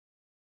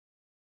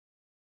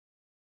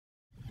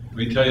Let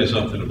me tell you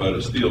something about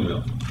a steel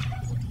mill.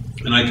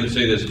 And I could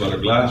say this about a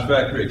glass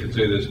factory, I could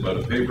say this about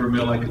a paper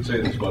mill, I could say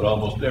this about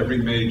almost every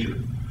major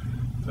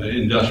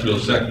industrial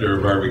sector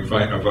of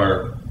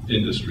our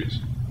industries.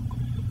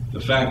 The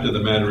fact of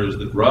the matter is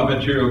that raw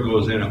material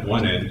goes in at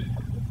one end,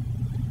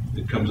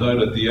 it comes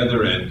out at the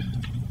other end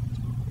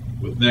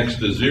with next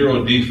to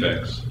zero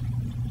defects,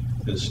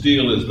 and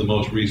steel is the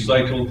most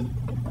recycled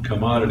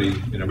commodity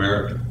in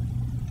America,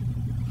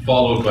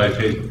 followed by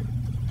paper,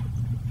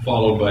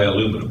 followed by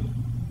aluminum.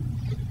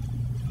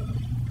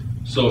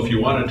 So if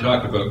you want to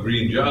talk about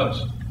green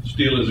jobs,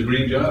 steel is a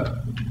green job.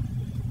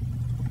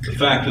 The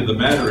fact of the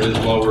matter is,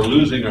 while we're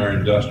losing our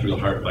industrial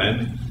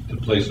heartland to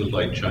places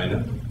like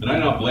China, and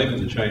I'm not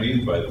blaming the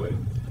Chinese, by the way,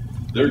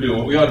 they're doing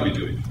what we ought to be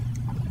doing.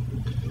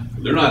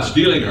 They're not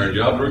stealing our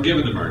jobs, we're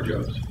giving them our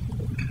jobs.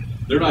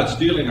 They're not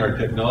stealing our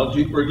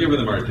technology, we're giving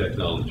them our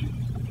technology.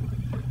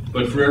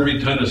 But for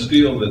every ton of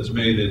steel that's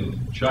made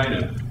in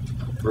China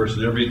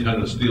versus every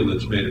ton of steel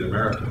that's made in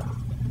America,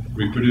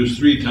 we produce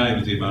 3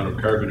 times the amount of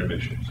carbon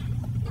emissions.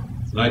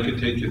 And I could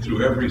take you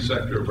through every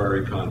sector of our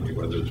economy,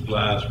 whether it's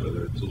glass,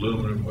 whether it's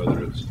aluminum,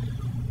 whether it's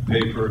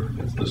paper,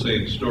 it's the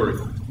same story.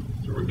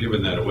 So we're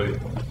giving that away.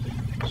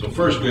 So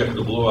first we have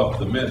to blow up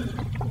the myth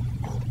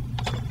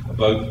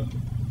about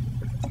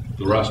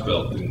the Rust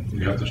Belt, and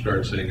we have to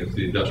start saying it's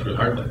the industrial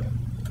heartland.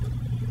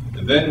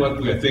 And then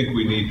what I think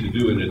we need to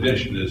do in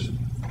addition is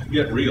to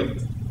get real.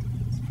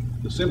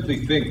 To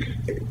simply think,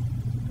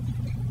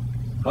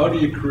 how do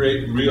you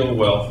create real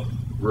wealth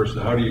versus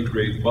how do you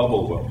create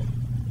bubble wealth?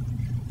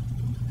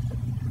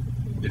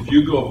 If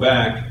you go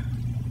back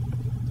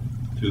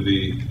to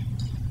the,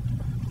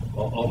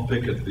 I'll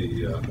pick at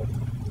the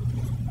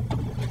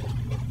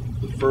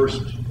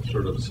first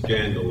sort of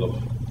scandal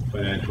of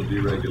financial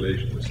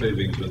deregulation, the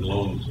savings and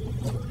loans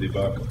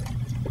debacle,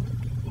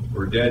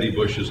 where Daddy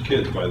Bush's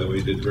kids, by the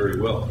way, did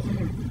very well.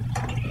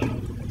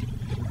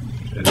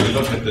 And we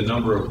look at the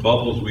number of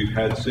bubbles we've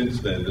had since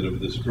then that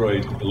have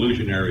destroyed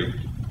illusionary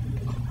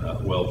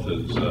wealth,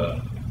 as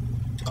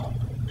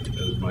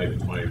my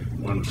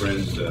one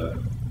friend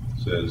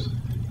says,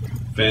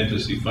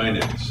 fantasy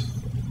finance.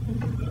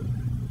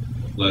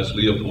 Les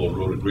Leopold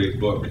wrote a great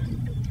book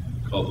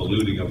called The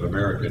Looting of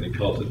America, and he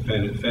calls it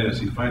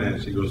fantasy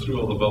finance. He goes through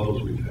all the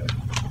bubbles we've had.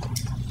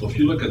 So if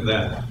you look at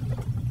that,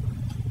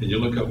 and you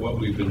look at what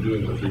we've been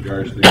doing with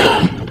regards to the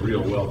creation of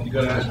real wealth, you've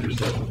got to ask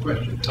yourself a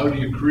question. How do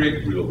you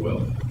create real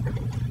wealth?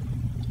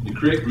 You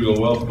create real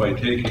wealth by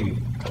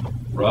taking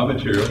raw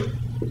material,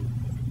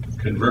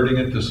 converting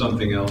it to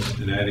something else,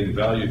 and adding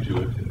value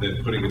to it, and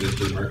then putting it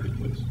into the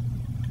marketplace.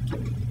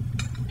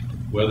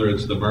 Whether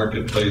it's the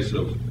marketplace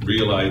of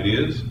real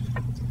ideas,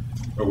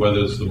 or whether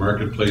it's the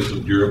marketplace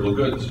of durable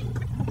goods.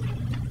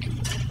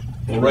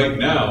 Well, right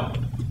now,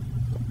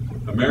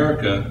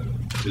 America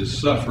is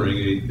suffering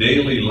a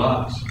daily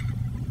loss,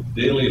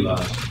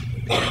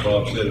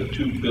 Bob said, of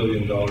 $2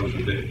 billion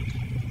a day.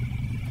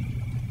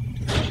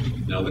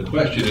 Now the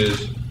question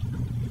is,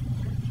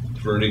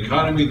 for an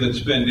economy that's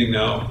spending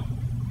now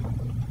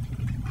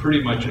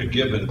pretty much a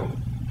given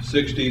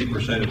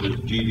 16% of its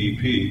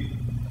GDP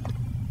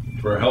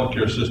for a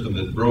healthcare system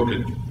that's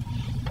broken,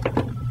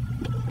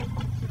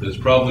 that's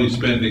probably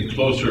spending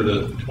closer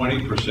to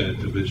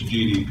 20% of its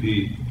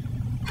GDP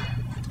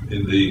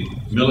in the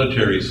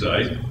military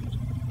side,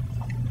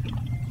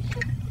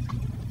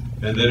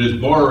 and that is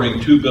borrowing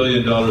 $2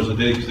 billion a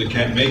day because they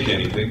can't make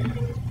anything.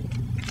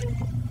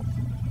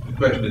 The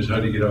question is, how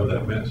do you get out of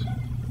that mess?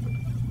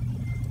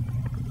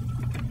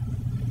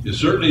 You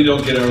certainly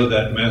don't get out of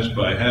that mess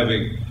by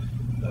having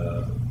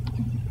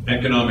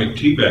economic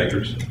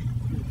teabaggers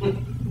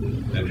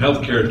and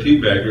healthcare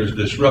teabaggers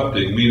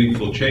disrupting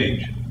meaningful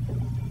change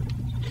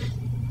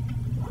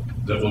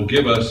that will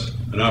give us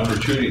an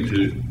opportunity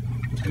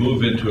to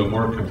move into a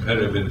more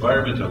competitive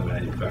environment on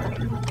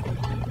manufacturing.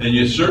 And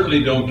you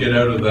certainly don't get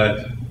out of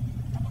that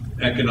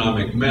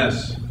economic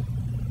mess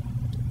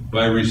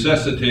by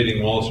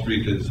resuscitating Wall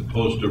Street as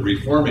opposed to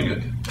reforming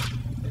it.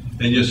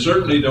 And you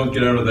certainly don't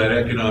get out of that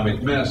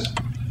economic mess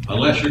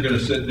unless you're going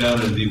to sit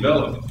down and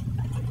develop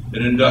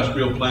an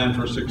industrial plan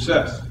for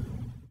success.